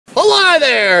Hi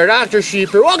there, Dr. Sheep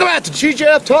here. Welcome back to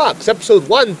TGIF Talks, episode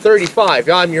 135.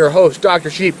 I'm your host, Dr.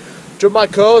 Sheep, joined by my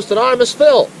co-host, Anonymous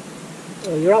Phil.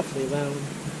 Oh, you're awfully loud.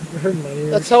 You're hurting my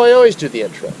ears. That's how I always do the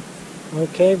intro.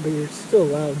 Okay, but you're still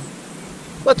loud.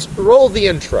 Let's roll the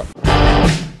intro.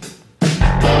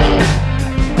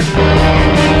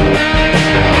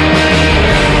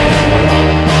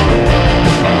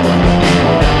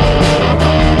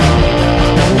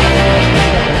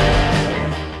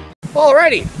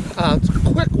 Alrighty, it's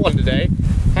a quick one today.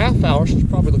 Half hour, she's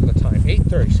probably looking at the time.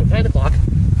 8:30, so 9 o'clock.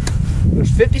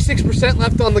 There's 56%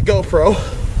 left on the GoPro.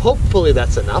 Hopefully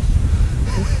that's enough.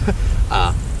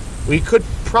 We could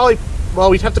probably, well,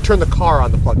 we'd have to turn the car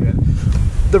on to plug it in.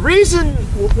 The reason,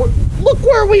 look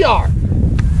where we are.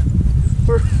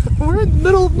 We're in the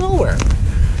middle of nowhere.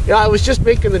 Yeah, I was just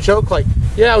making the joke like,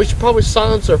 yeah, we should probably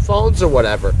silence our phones or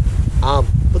whatever.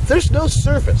 But there's no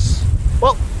service.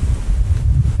 Well,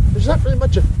 there's not really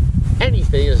much of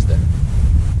anything, is there?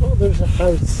 Oh, there's a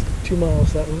house 2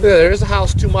 miles that way. Yeah, there is a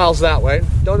house 2 miles that way.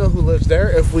 Don't know who lives there.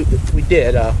 If we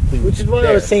did, we would. Which is why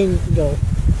I was saying, you know,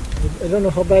 I don't know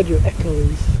how bad your echo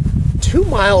is. 2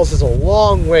 miles is a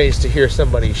long ways to hear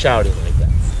somebody shouting like that.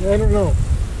 I don't know.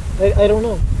 I don't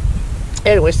know.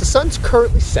 Anyways, the sun's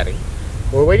currently setting.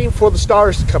 We're waiting for the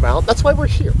stars to come out. That's why we're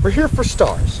here. We're here for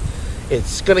stars.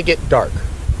 It's gonna get dark,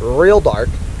 real dark.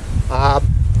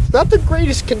 Not the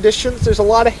greatest conditions. There's a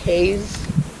lot of haze.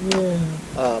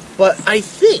 Yeah. But I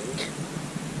think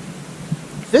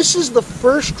this is the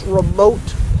first remote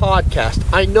podcast.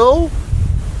 I know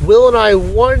Will and I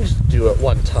wanted to do it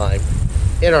one time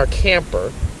in our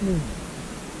camper,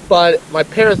 but my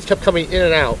parents kept coming in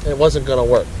and out, and it wasn't going to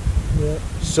work. Yeah.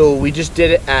 So we just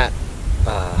did it at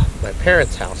my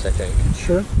parents' house, I think.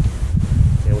 Sure.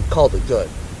 And we called it good.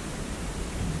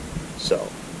 So,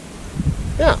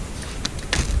 yeah.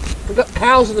 We've got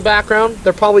cows in the background.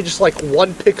 They're probably just like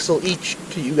 1 pixel each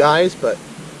to you guys, but,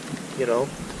 you know,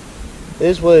 it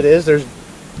is what it is. There's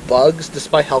bugs,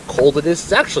 despite how cold it is.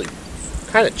 It's actually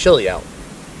kind of chilly out.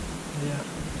 Yeah.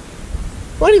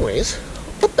 Well, anyways,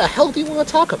 what the hell do you want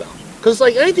to talk about? Because,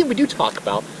 like, anything we do talk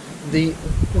about, we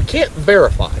can't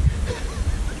verify.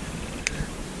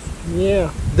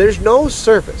 Yeah. There's no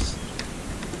service.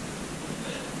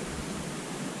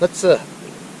 Let's,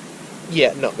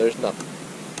 yeah, no, there's nothing.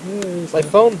 My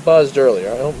phone buzzed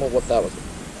earlier. I don't know what that was.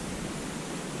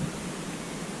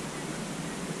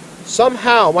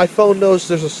 Somehow my phone knows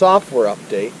there's a software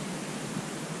update.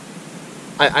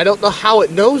 I don't know how it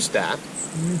knows that.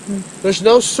 There's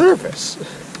no service.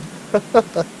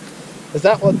 Is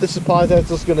that what this podcast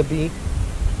is going to be?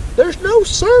 There's no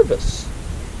service.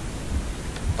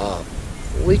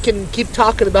 We can keep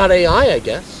talking about AI, I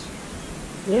guess.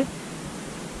 Yeah.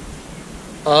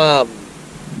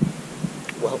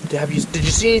 Well, did you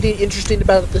see anything interesting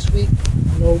about it this week?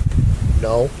 Nope.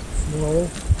 No. No.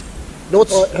 No,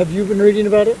 it's... have you been reading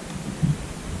about it?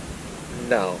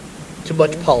 No. Too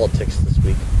much politics this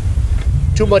week.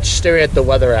 Too much staring at the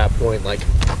weather app going like,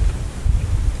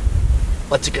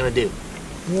 what's it gonna do?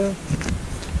 Yeah.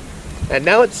 And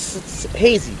now it's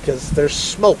hazy because there's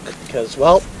smoke because,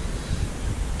 well,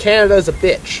 Canada's a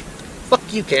bitch. Fuck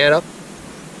you, Canada.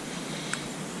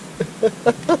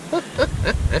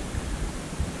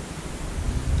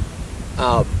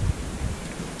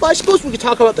 Well, I suppose we could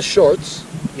talk about the shorts.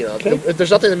 You know, okay.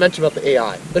 There's nothing to mention about the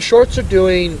AI. The shorts are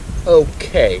doing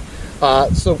okay.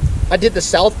 So I did the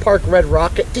South Park Red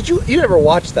Rocket. You never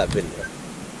watched that video?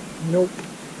 Nope.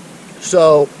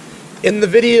 So in the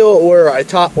video where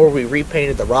we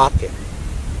repainted the rocket,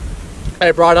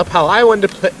 I brought up how I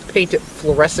wanted to paint it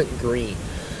fluorescent green,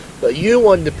 but you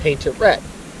wanted to paint it red.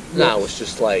 Yes. And I was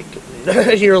just like,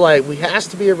 you're like, we has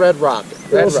to be a red rocket.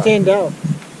 It'll stand out.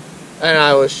 And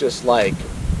I was just like,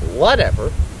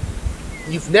 whatever.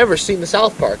 You've never seen the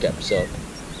South Park episode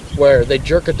where they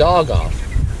jerk a dog off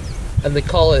and they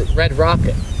call it Red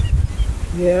Rocket.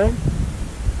 Yeah.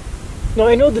 No,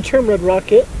 I know the term Red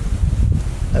Rocket.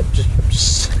 I've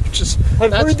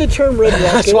heard the term Red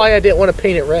Rocket. That's why I didn't want to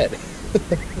paint it red.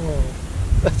 Oh.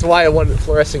 That's why I wanted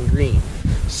fluorescent green.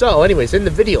 So, anyways, in the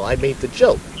video, I made the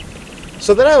joke.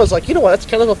 So then I was like, you know what? That's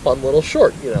kind of a fun little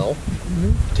short, you know.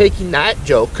 Taking that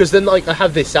joke, because then like I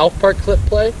have the South Park clip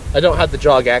play. I don't have the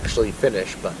jog actually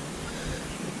finished, but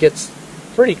it gets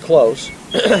pretty close.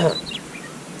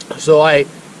 So I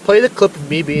play the clip of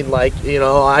me being like, you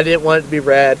know, I didn't want it to be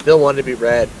red, Phil wanted it to be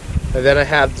red, and then I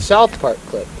have the South Park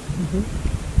clip,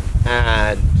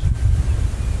 and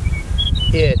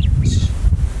it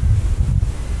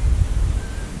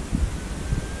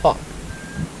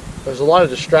There's a lot of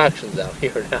distractions out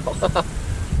here now.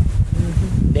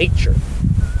 Nature.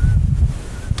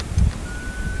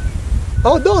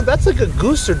 Oh no, that's like a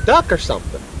goose or duck or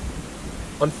something.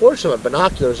 Unfortunately, my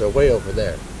binoculars are way over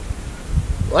there.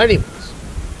 Well, anyways.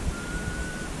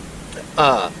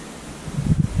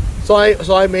 So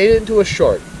I made it into a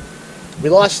short. We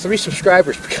lost 3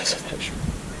 subscribers because of that short.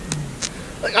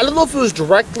 Like, I don't know if it was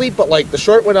directly, but like the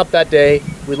short went up that day.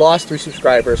 We lost 3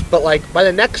 subscribers, but like by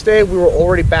the next day we were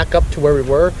already back up to where we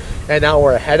were, and now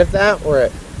we're ahead of that. We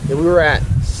were at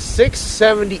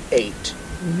 678.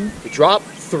 We dropped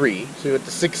 3, so we went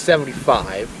to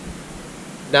 675.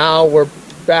 Now we're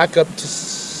back up to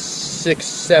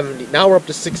 670. Now we're up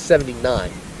to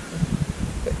 679.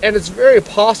 And it's very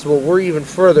possible we're even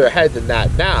further ahead than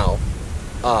that now.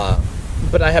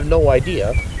 But I have no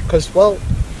idea. Because, well,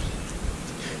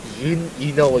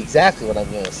 you know exactly what I'm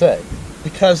going to say.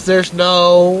 Because there's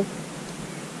no...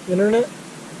 Internet?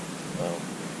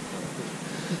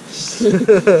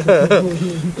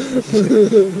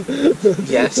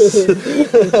 Yes.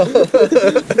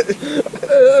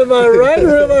 Am I right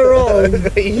or am I wrong? Am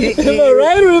I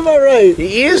right or am I right?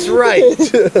 He is right.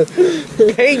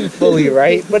 Painfully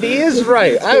right, but he is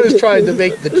right. I was trying to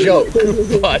make the joke,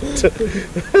 but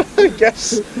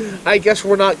I guess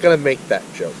we're not gonna make that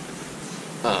joke.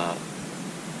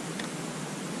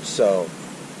 So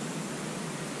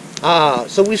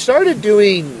we started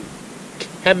doing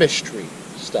chemistry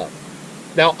stuff.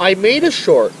 Now I made a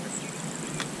short.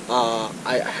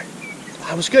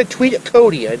 I was gonna tweet at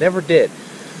Cody. I never did.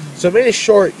 So I made a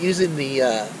short using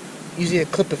a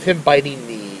clip of him biting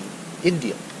the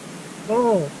Indian.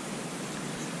 Oh.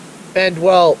 And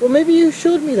well, maybe you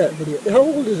showed me that video. How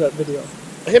old is that video?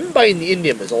 him biting the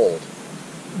Indian is old.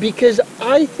 Because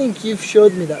I think you've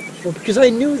showed me that before. Because I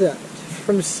knew that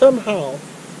from somehow.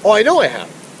 Oh, I know I have.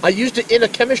 I used it in a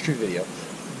chemistry video.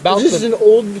 Is this an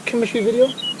old chemistry video?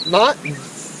 Not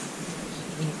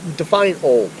define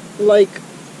old. Like,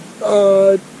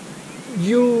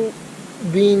 you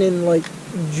being in like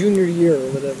junior year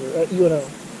or whatever at UNO.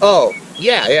 Oh,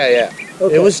 yeah.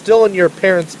 Okay. It was still in your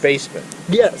parents' basement.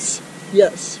 Yes.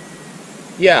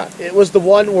 Yeah, it was the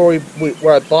one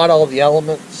where I bought all the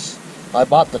elements. I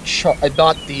bought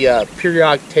the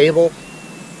periodic table,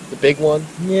 the big one.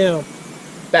 Yeah.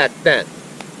 Back then,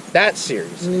 that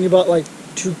series. And then you bought like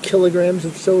 2 kilograms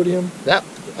of sodium. That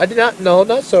I did not. No,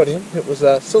 not sodium. It was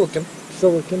silicon.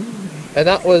 Silicon. And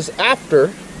that was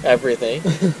after everything.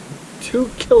 2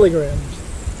 kilograms.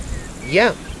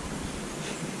 Yeah.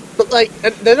 But like,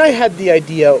 and then I had the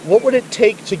idea: what would it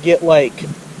take to get like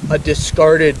a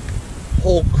discarded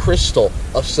whole crystal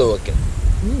of silicon?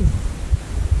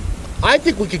 I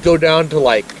think we could go down to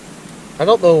like, I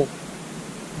don't know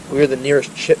where the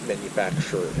nearest chip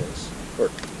manufacturer is,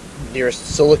 or nearest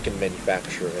silicon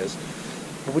manufacturer is,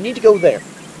 but we need to go there.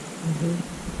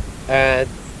 And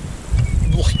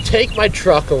take my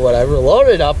truck or whatever, load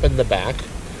it up in the back,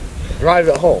 drive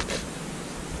it home.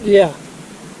 Yeah.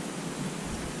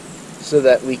 So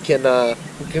that we can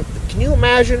can you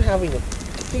imagine having those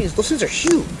things are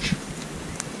huge.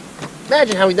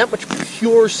 Imagine having that much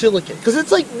pure silicon, because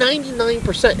it's like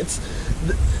 99%. It's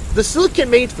the silicon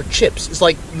made for chips is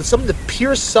like some of the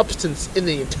purest substance in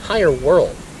the entire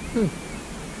world.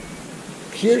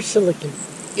 Pure silicon.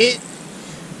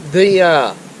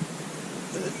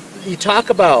 You talk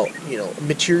about,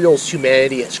 materials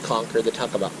humanity has conquered. They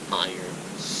talk about iron,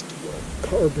 steel,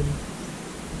 Carbon.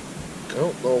 I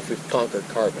don't know if we've conquered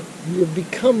carbon. We have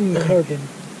become carbon.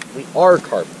 We are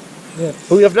carbon. Yes.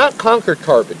 But we have not conquered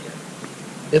carbon yet.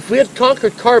 If we had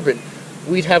conquered carbon,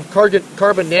 we'd have carbon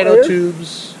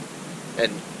nanotubes,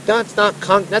 and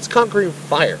that's conquering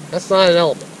fire. That's not an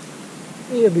element.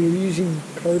 Yeah, but you're using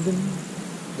carbon.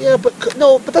 Yeah, but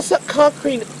that's not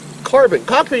conquering carbon.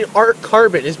 Conquering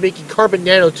carbon is making carbon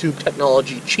nanotube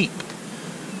technology cheap.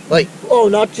 Like, oh,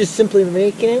 not just simply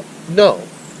making it? No.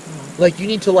 Like, you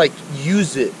need to, like,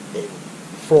 use it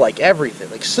for, like, everything.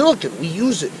 Like, silicon, we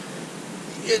use it.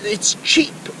 It's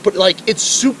cheap, but, like, it's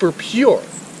super pure.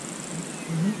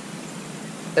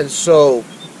 And so,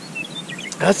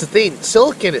 that's the thing.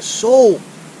 Silicon is so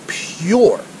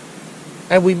pure.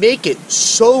 And we make it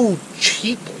so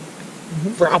cheaply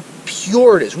for how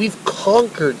pure it is. We've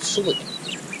conquered silicon.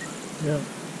 Yeah.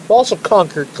 We've also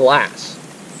conquered glass.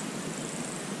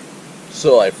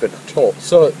 So I've been told.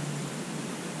 So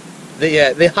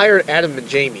they hired Adam and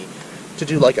Jamie to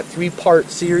do like a 3-part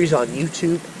series on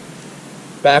YouTube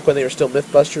back when they were still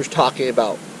Mythbusters, talking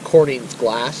about Corning's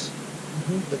glass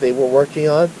that they were working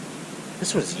on.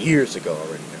 This was years ago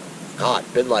already now. God,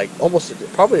 been like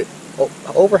probably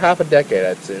over half a decade,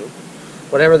 I'd assume,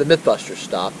 whenever the Mythbusters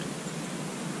stopped.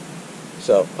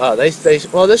 So,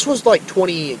 this was like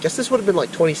I guess this would have been like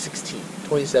 2016,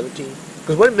 2017.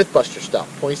 Because when did Mythbusters stop?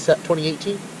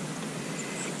 2018?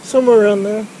 Somewhere around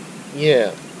there.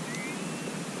 Yeah.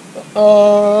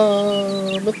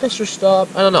 Mythbusters stop.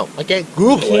 I don't know. I can't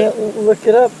Google Can't it. look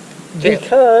it up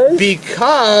Can't.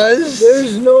 because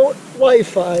there's no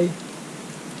Wi-Fi.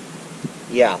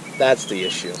 Yeah, that's the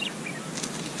issue.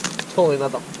 Totally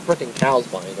not the frickin' cows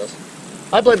behind us.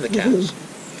 I blame the cows.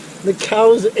 The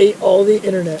cows ate all the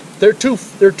internet. They're too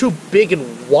big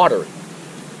and watery.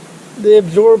 They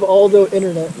absorb all the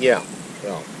internet. Yeah.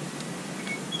 Well,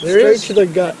 Straight to their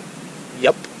gut.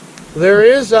 Yep. There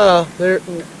is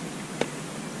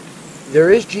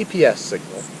GPS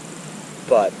signal,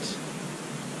 but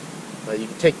you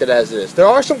can take that as it is. There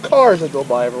are some cars that go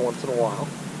by every once in a while.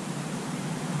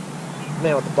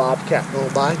 Man with the bobcat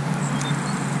going by.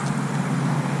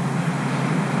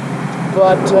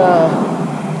 But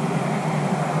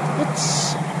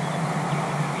it's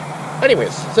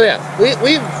anyways. So yeah,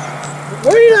 we've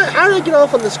how did I get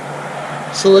off on this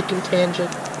silicon tangent?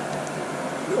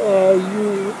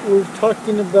 You were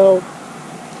talking about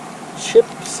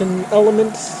chips and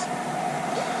elements.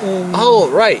 And Oh,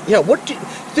 right. Yeah, what do you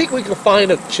think we can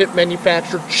find of chip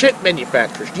manufacturer? Chip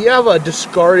manufacturers. Do you have a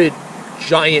discarded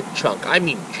giant chunk? I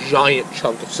mean giant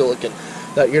chunk of silicon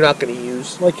that you're not going to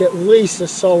use? like at least a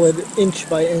solid inch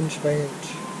by inch by inch.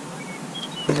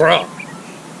 Bruh.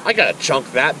 I got a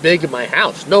chunk that big in my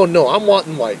house. No, I'm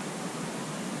wanting like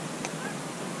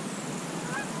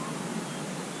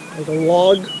Like a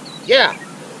log. yeah.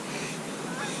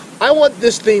 I want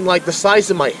this thing like the size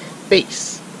of my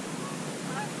face.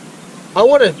 I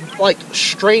want to like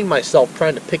strain myself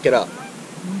trying to pick it up.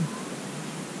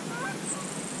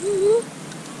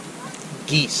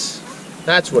 Geese.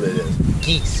 That's what it is.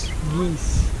 Geese.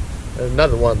 Geese. There's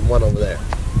another one over there.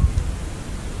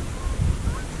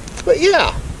 But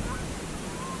yeah.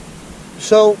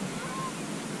 So,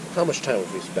 how much time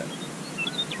have we spent?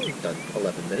 We've done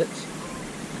 11 minutes.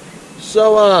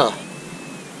 So,